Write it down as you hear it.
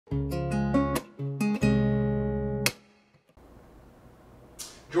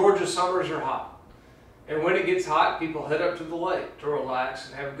Georgia summers are hot, and when it gets hot, people head up to the lake to relax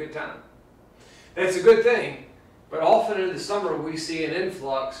and have a good time. That's a good thing, but often in the summer we see an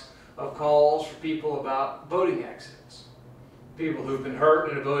influx of calls for people about boating accidents. People who've been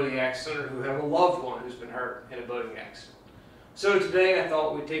hurt in a boating accident or who have a loved one who's been hurt in a boating accident. So today I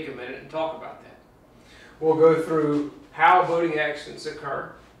thought we'd take a minute and talk about that. We'll go through how boating accidents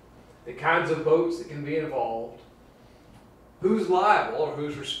occur, the kinds of boats that can be involved, who's liable or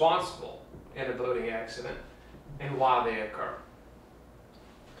who's responsible in a boating accident, and why they occur.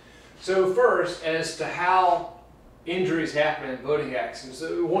 So first, as to how injuries happen in boating accidents,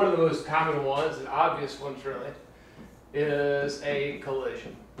 one of the most common ones, and obvious ones really, is a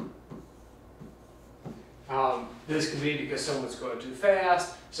collision. This can be because someone's going too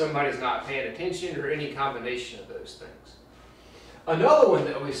fast, somebody's not paying attention, or any combination of those things. Another one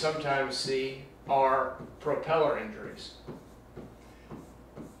that we sometimes see are propeller injuries.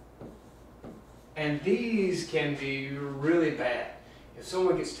 And these can be really bad. If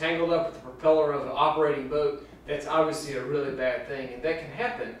someone gets tangled up with the propeller of an operating boat, that's obviously a really bad thing. And that can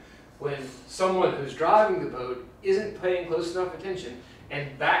happen when someone who's driving the boat isn't paying close enough attention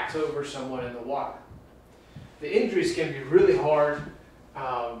and backs over someone in the water. The injuries can be really hard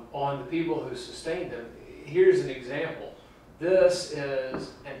on the people who sustain them. Here's an example. This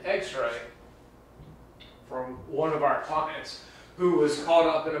is an x-ray from one of our clients who was caught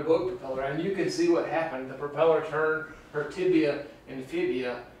up in a boat propeller, and you can see what happened. The propeller turned her tibia and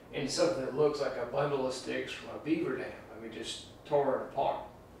fibia into something that looks like a bundle of sticks from a beaver dam. I mean, just tore her apart.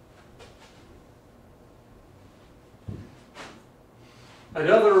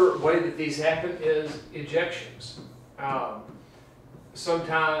 Another way that these happen is ejections.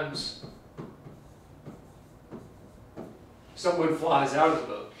 Sometimes someone flies out of the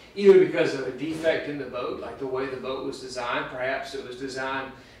boat, either because of a defect in the boat, like the way the boat was designed. Perhaps it was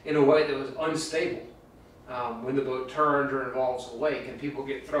designed in a way that was unstable when the boat turns or involves a lake and people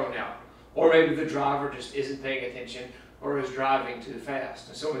get thrown out. Or maybe the driver just isn't paying attention or is driving too fast.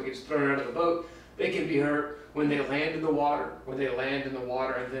 And someone gets thrown out of the boat, they can be hurt when they land in the water, and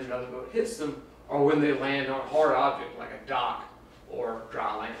then another boat hits them, or when they land on a hard object like a dock or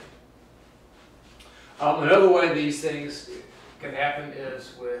dry land. Another way these things can happen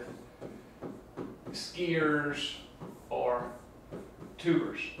is with skiers or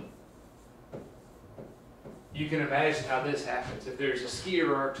tubers. You can imagine how this happens. If there's a skier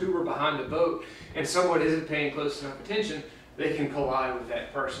or a tuber behind the boat and someone isn't paying close enough attention, they can collide with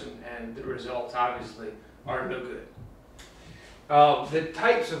that person, and the results obviously are no good. The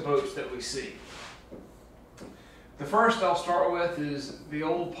types of boats that we see. The first I'll start with is the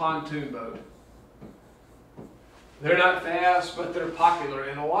old pontoon boat. They're not fast, but they're popular,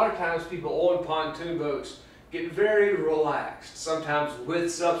 and a lot of times people on pontoon boats get very relaxed, sometimes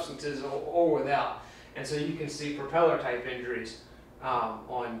with substances or without. And so you can see propeller type injuries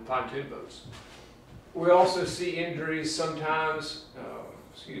on pontoon boats. We also see injuries sometimes,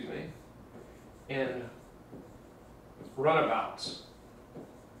 in runabouts.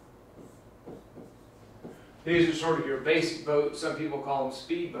 These are sort of your basic boats. Some people call them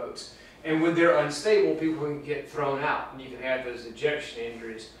speed boats. And when they're unstable, people can get thrown out, and you can have those ejection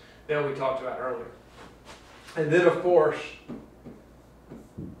injuries that we talked about earlier. And then, of course,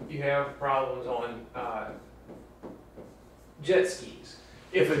 you have problems on jet skis.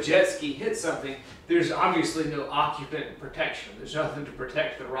 If a jet ski hits something, there's obviously no occupant protection. There's nothing to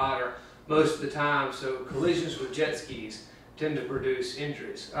protect the rider most of the time, so collisions with jet skis tend to produce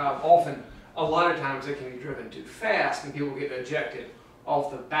injuries. A lot of times they can be driven too fast and people get ejected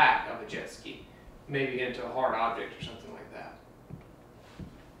off the back of a jet ski, maybe into a hard object or something like that.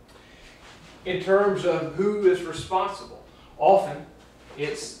 In terms of who is responsible, often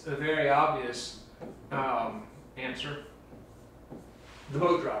it's a very obvious answer: the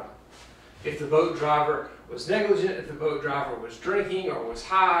boat driver. If the boat driver was negligent, if the boat driver was drinking or was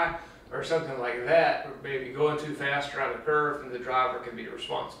high or something like that, or maybe going too fast around a curve, then the driver can be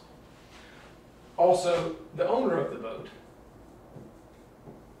responsible. Also, the owner of the boat.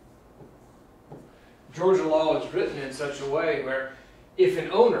 Georgia law is written in such a way where if an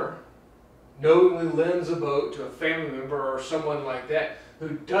owner knowingly lends a boat to a family member or someone like that who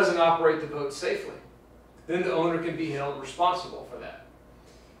doesn't operate the boat safely, then the owner can be held responsible for that.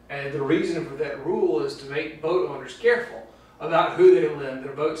 And the reason for that rule is to make boat owners careful about who they lend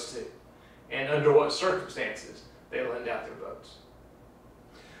their boats to and under what circumstances they lend out their boats.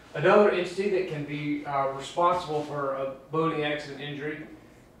 Another entity that can be responsible for a boating accident injury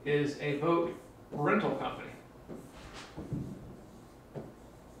is a boat rental company.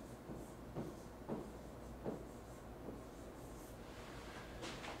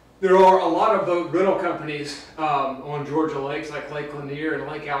 There are a lot of boat rental companies on Georgia lakes, like Lake Lanier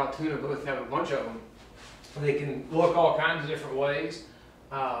and Lake Allatoona both have a bunch of them. They can look all kinds of different ways.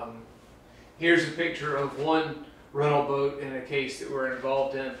 Here's a picture of one rental boat in a case that we're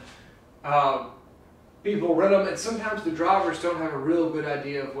involved in. People rent them, and sometimes the drivers don't have a real good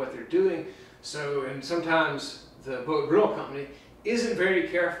idea of what they're doing. And sometimes the boat rental company isn't very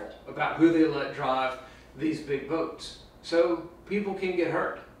careful about who they let drive these big boats. So people can get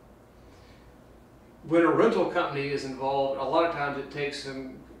hurt. When a rental company is involved, a lot of times it takes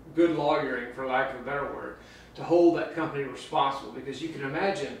some good lawyering, for lack of a better word, to hold that company responsible, because you can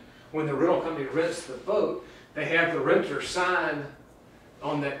imagine when the rental company rents the boat, they have the renter sign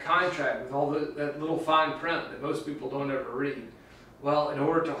on that contract with all that little fine print that most people don't ever read. Well, in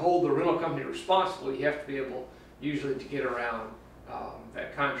order to hold the rental company responsible, you have to be able usually to get around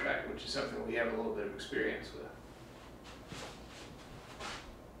that contract, which is something we have a little bit of experience with.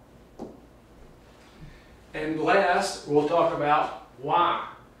 And last, we'll talk about why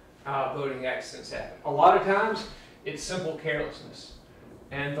boating accidents happen. A lot of times, it's simple carelessness.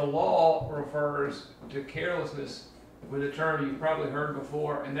 And the law refers to carelessness with a term you've probably heard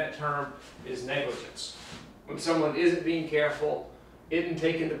before, and that term is negligence. When someone isn't being careful, isn't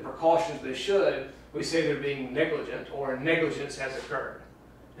taking the precautions they should, we say they're being negligent, or negligence has occurred.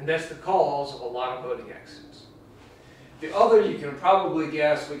 And that's the cause of a lot of boating accidents. The other, you can probably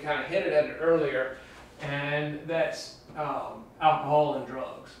guess, we kind of hinted at it earlier, and that's alcohol and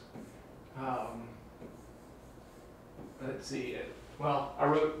drugs. Let's see, well, I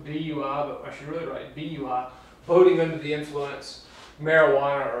wrote DUI, but I should really write BUI, boating under the influence,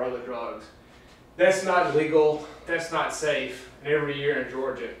 marijuana or other drugs. That's not legal, that's not safe, and every year in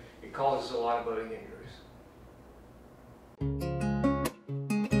Georgia, it causes a lot of boating injuries.